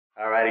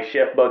Alrighty,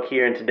 Chef Buck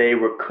here, and today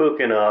we're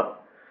cooking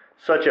up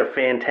such a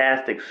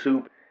fantastic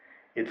soup.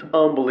 It's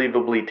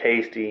unbelievably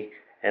tasty,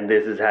 and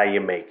this is how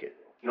you make it.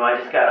 I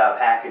just got a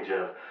package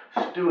of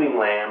stewing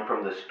lamb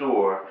from the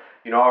store,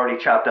 already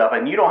chopped up.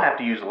 And you don't have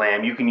to use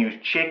lamb, you can use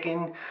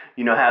chicken.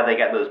 You know how they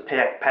got those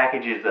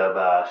packages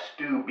of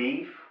stew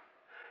beef?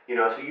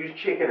 So use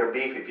chicken or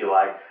beef if you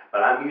like, but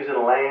I'm using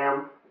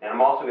lamb, and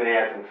I'm also going to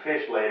add some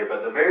fish later.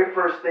 But the very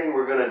first thing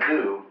we're going to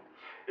do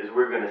is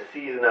we're going to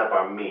season up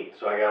our meat.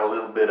 So I got a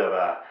little bit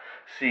of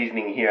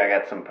seasoning here. I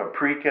got some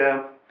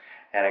paprika,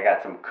 and I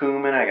got some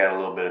cumin, I got a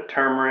little bit of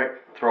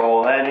turmeric. Throw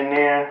all that in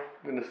there.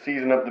 I'm going to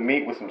season up the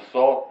meat with some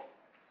salt,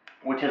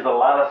 which is a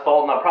lot of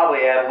salt, and I'll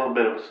probably add a little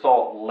bit of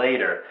salt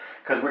later,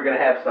 because we're going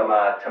to have some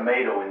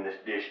tomato in this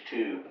dish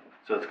too.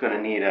 So it's going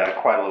to need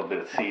quite a little bit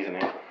of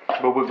seasoning.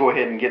 But we'll go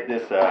ahead and get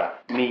this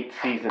meat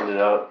seasoned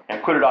up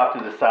and put it off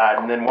to the side.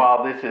 And then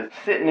while this is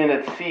sitting in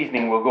its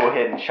seasoning, we'll go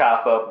ahead and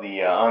chop up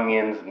the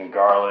onions and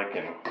garlic.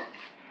 And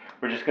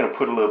we're just going to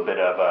put a little bit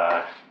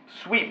of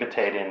sweet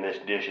potato in this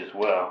dish as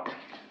well.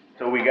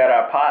 So we got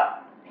our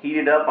pot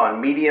heated up on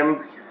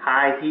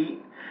medium-high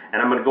heat.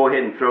 And I'm going to go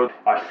ahead and throw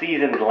our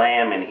seasoned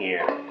lamb in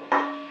here.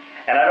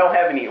 And I don't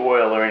have any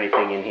oil or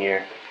anything in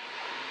here.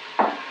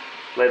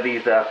 Let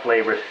these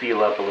flavors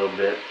seal up a little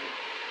bit.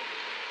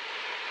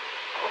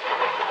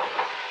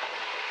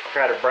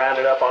 Try to brown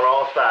it up on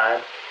all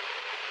sides.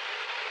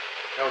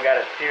 Now we got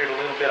it seared a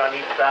little bit on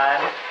each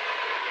side.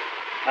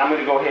 I'm going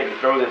to go ahead and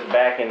throw this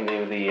back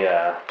into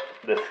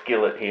the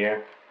skillet here.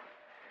 And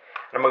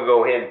I'm going to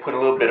go ahead and put a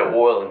little bit of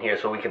oil in here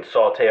so we can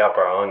saute up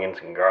our onions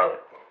and garlic.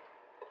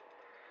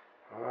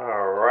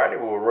 Alrighty,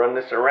 we'll run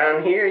this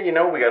around here. We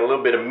got a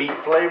little bit of meat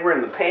flavor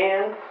in the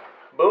pan.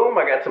 Boom,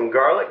 I got some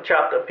garlic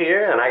chopped up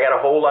here, and I got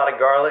a whole lot of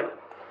garlic.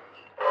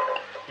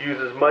 Use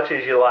as much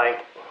as you like.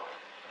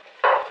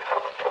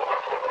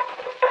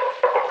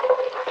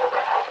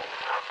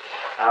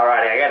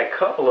 Alrighty, I got a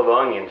couple of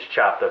onions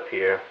chopped up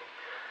here.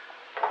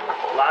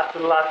 Lots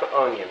and lots of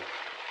onions.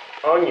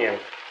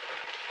 Onions.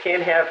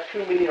 Can't have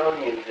too many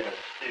onions in a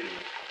stew.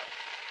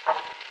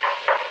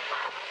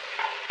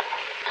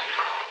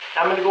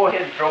 I'm going to go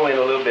ahead and throw in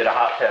a little bit of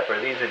hot pepper.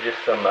 These are just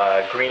some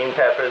green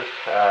peppers,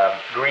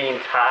 green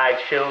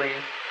Thai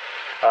chilies.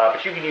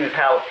 But you can use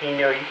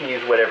jalapeno, you can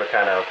use whatever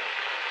kind of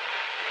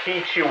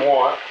heat you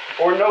want,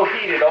 or no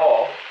heat at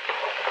all.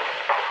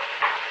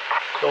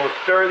 So we'll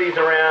stir these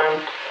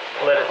around,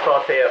 let it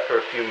saute up for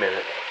a few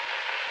minutes.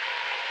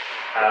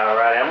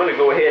 Alright, I'm going to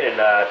go ahead and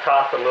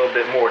toss a little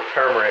bit more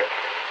turmeric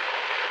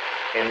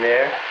in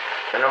there.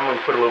 And I'm going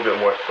to put a little bit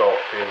more salt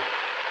too.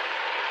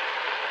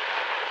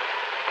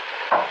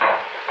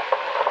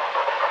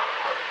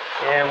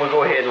 And we'll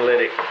go ahead and let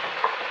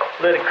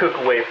it cook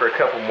away for a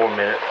couple more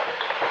minutes.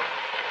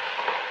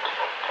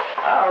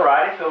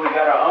 Alrighty, so we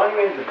got our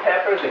onions and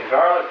peppers and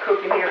garlic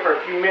cooking here for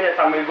a few minutes.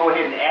 I'm going to go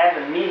ahead and add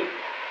the meat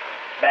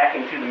back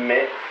into the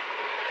mix.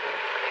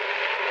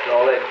 And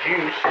all that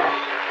juice.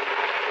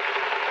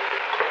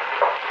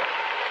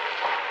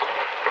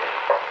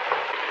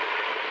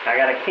 I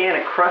got a can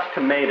of crushed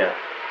tomato.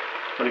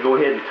 I'm going to go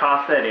ahead and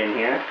toss that in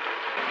here.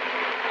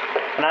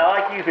 And I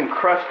like using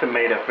crushed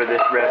tomato for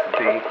this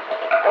recipe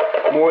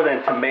more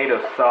than tomato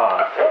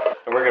sauce.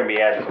 And we're going to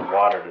be adding some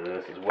water to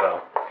this as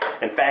well.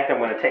 In fact, I'm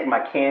going to take my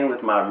can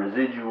with my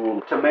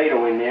residual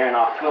tomato in there, and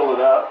I'll fill it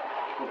up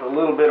with a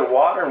little bit of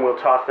water, and we'll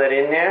toss that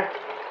in there.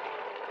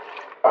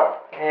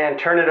 And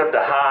turn it up to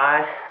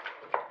high,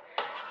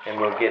 and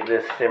we'll get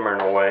this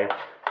simmering away.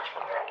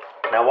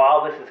 Now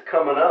while this is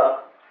coming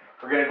up,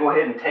 we're going to go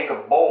ahead and take a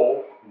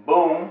bowl,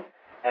 boom,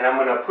 and I'm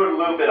going to put a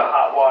little bit of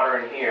hot water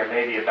in here,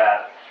 maybe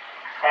about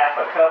half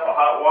a cup of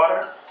hot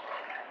water.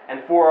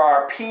 And for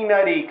our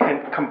peanutty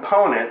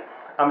component,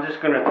 I'm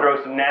just going to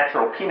throw some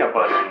natural peanut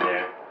butter in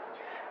there.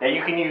 Now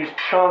you can use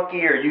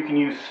chunky or you can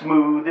use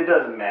smooth, it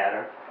doesn't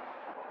matter.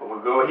 But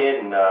we'll go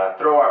ahead and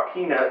throw our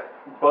peanut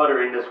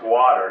butter in this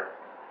water.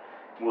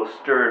 We'll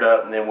stir it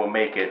up, and then we'll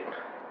make it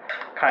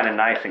kind of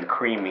nice and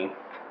creamy.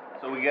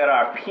 So we got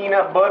our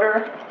peanut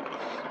butter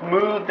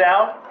smoothed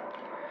out.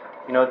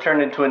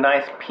 Turned into a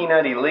nice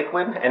peanutty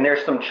liquid. And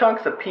there's some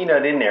chunks of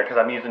peanut in there because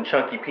I'm using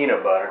chunky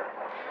peanut butter.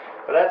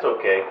 But that's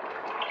okay.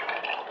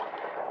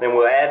 Then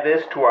we'll add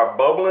this to our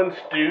bubbling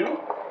stew.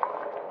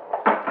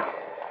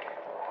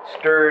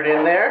 Stir it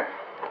in there.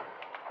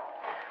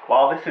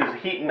 While this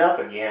is heating up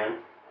again,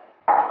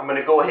 I'm going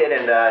to go ahead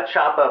and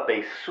chop up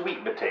a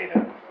sweet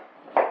potato.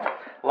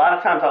 A lot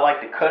of times I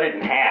like to cut it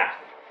in half.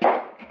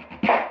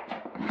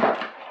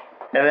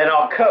 And then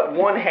I'll cut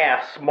one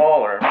half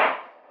smaller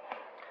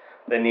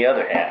than the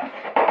other half.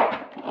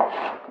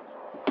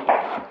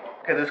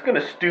 Because it's going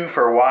to stew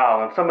for a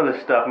while, and some of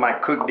this stuff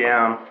might cook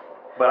down.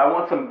 But I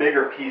want some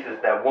bigger pieces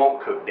that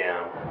won't cook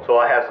down. So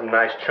I have some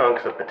nice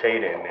chunks of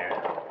potato in there.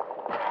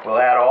 We'll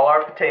add all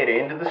our potato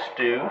into the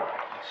stew.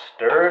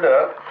 Stir it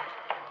up.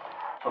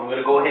 I'm going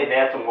to go ahead and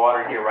add some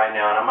water in here right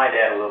now, and I might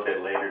add a little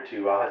bit later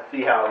too. I'll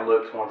see how it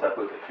looks once I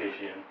put the fish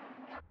in.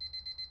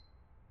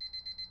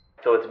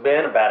 So it's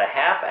been about a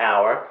half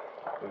hour.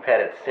 We've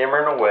had it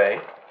simmering away.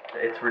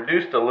 It's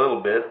reduced a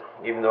little bit,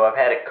 even though I've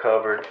had it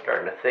covered,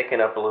 starting to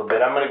thicken up a little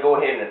bit. I'm going to go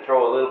ahead and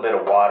throw a little bit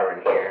of water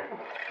in here.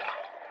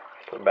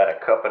 Put about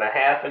 1.5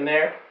 cups in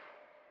there.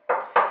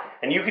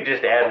 And you could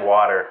just add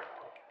water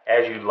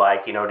as you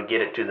like, you know, to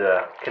get it to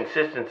the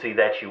consistency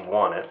that you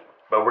want it.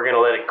 But we're going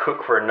to let it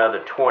cook for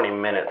another 20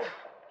 minutes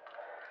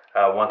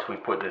once we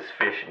put this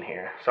fish in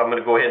here. So I'm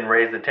going to go ahead and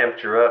raise the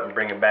temperature up and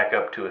bring it back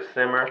up to a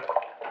simmer.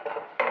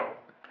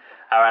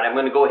 Alright, I'm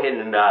going to go ahead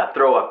and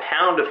throw 1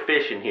 pound of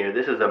fish in here.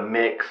 This is a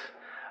mix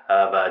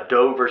of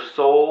Dover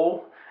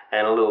sole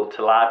and a little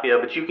tilapia,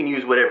 but you can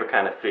use whatever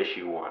kind of fish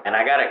you want. And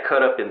I got it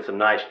cut up in some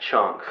nice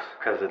chunks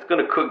because it's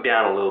going to cook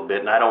down a little bit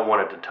and I don't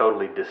want it to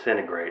totally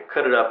disintegrate.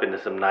 Cut it up into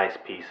some nice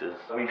pieces.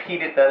 So we've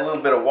heated that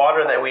little bit of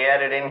water that we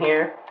added in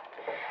here,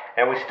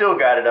 and we still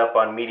got it up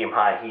on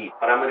medium-high heat.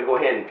 But I'm going to go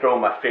ahead and throw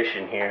my fish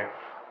in here.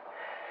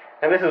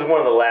 And this is one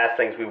of the last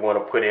things we want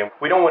to put in.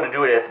 We don't want to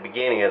do it at the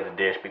beginning of the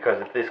dish,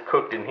 because if this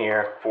cooked in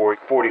here for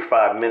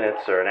 45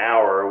 minutes or an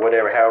hour or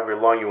whatever, however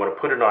long you want to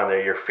put it on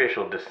there, your fish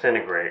will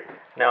disintegrate.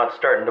 Now it's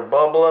starting to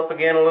bubble up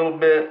again a little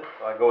bit.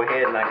 So I go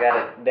ahead and I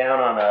got it down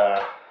on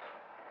a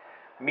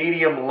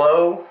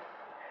medium-low,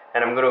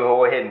 and I'm going to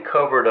go ahead and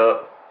cover it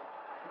up,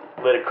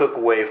 let it cook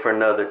away for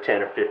another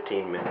 10 or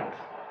 15 minutes.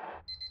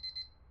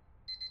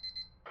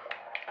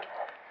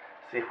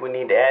 See if we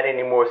need to add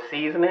any more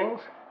seasonings.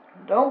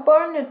 Don't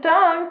burn your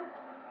tongue.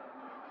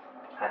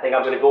 I think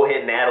I'm going to go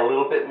ahead and add a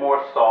little bit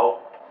more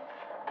salt.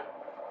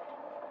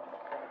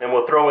 And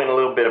we'll throw in a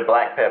little bit of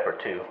black pepper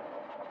too.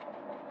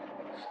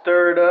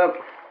 Stir it up,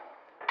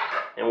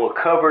 and we'll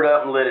cover it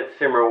up and let it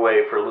simmer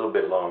away for a little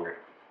bit longer.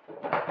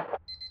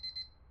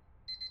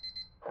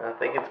 I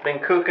think it's been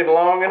cooking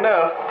long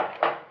enough.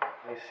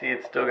 You see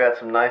it's still got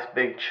some nice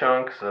big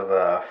chunks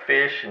of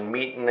fish and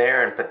meat in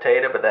there and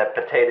potato, but that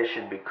potato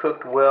should be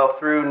cooked well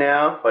through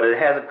now. But it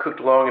hasn't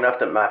cooked long enough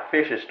that my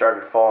fish has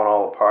started falling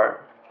all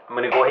apart. I'm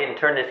going to go ahead and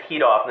turn this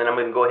heat off, and then I'm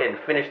going to go ahead and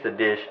finish the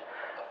dish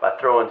by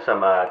throwing some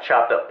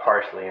chopped up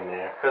parsley in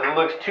there. Because it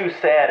looks too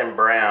sad and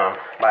brown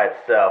by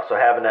itself, so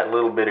having that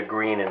little bit of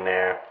green in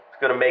there, it's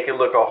going to make it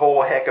look a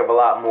whole heck of a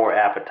lot more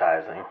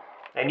appetizing.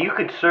 And you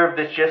could serve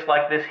this just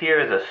like this here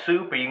as a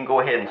soup, or you can go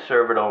ahead and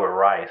serve it over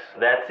rice.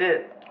 That's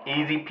it.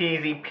 Easy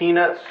peasy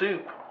peanut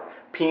soup,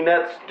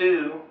 peanut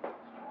stew,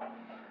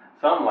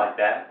 something like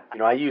that. You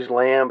know, I use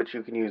lamb, but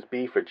you can use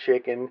beef or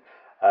chicken.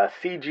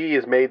 CG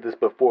has made this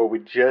before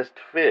with just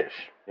fish.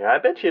 You know, I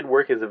bet you it'd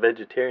work as a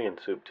vegetarian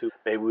soup too,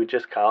 maybe with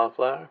just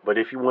cauliflower. But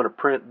if you want to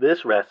print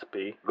this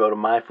recipe, go to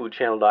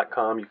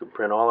myfoodchannel.com. You can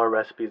print all our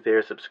recipes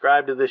there.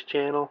 Subscribe to this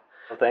channel.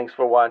 Well, thanks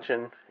for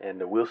watching,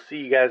 and we'll see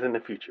you guys in the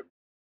future.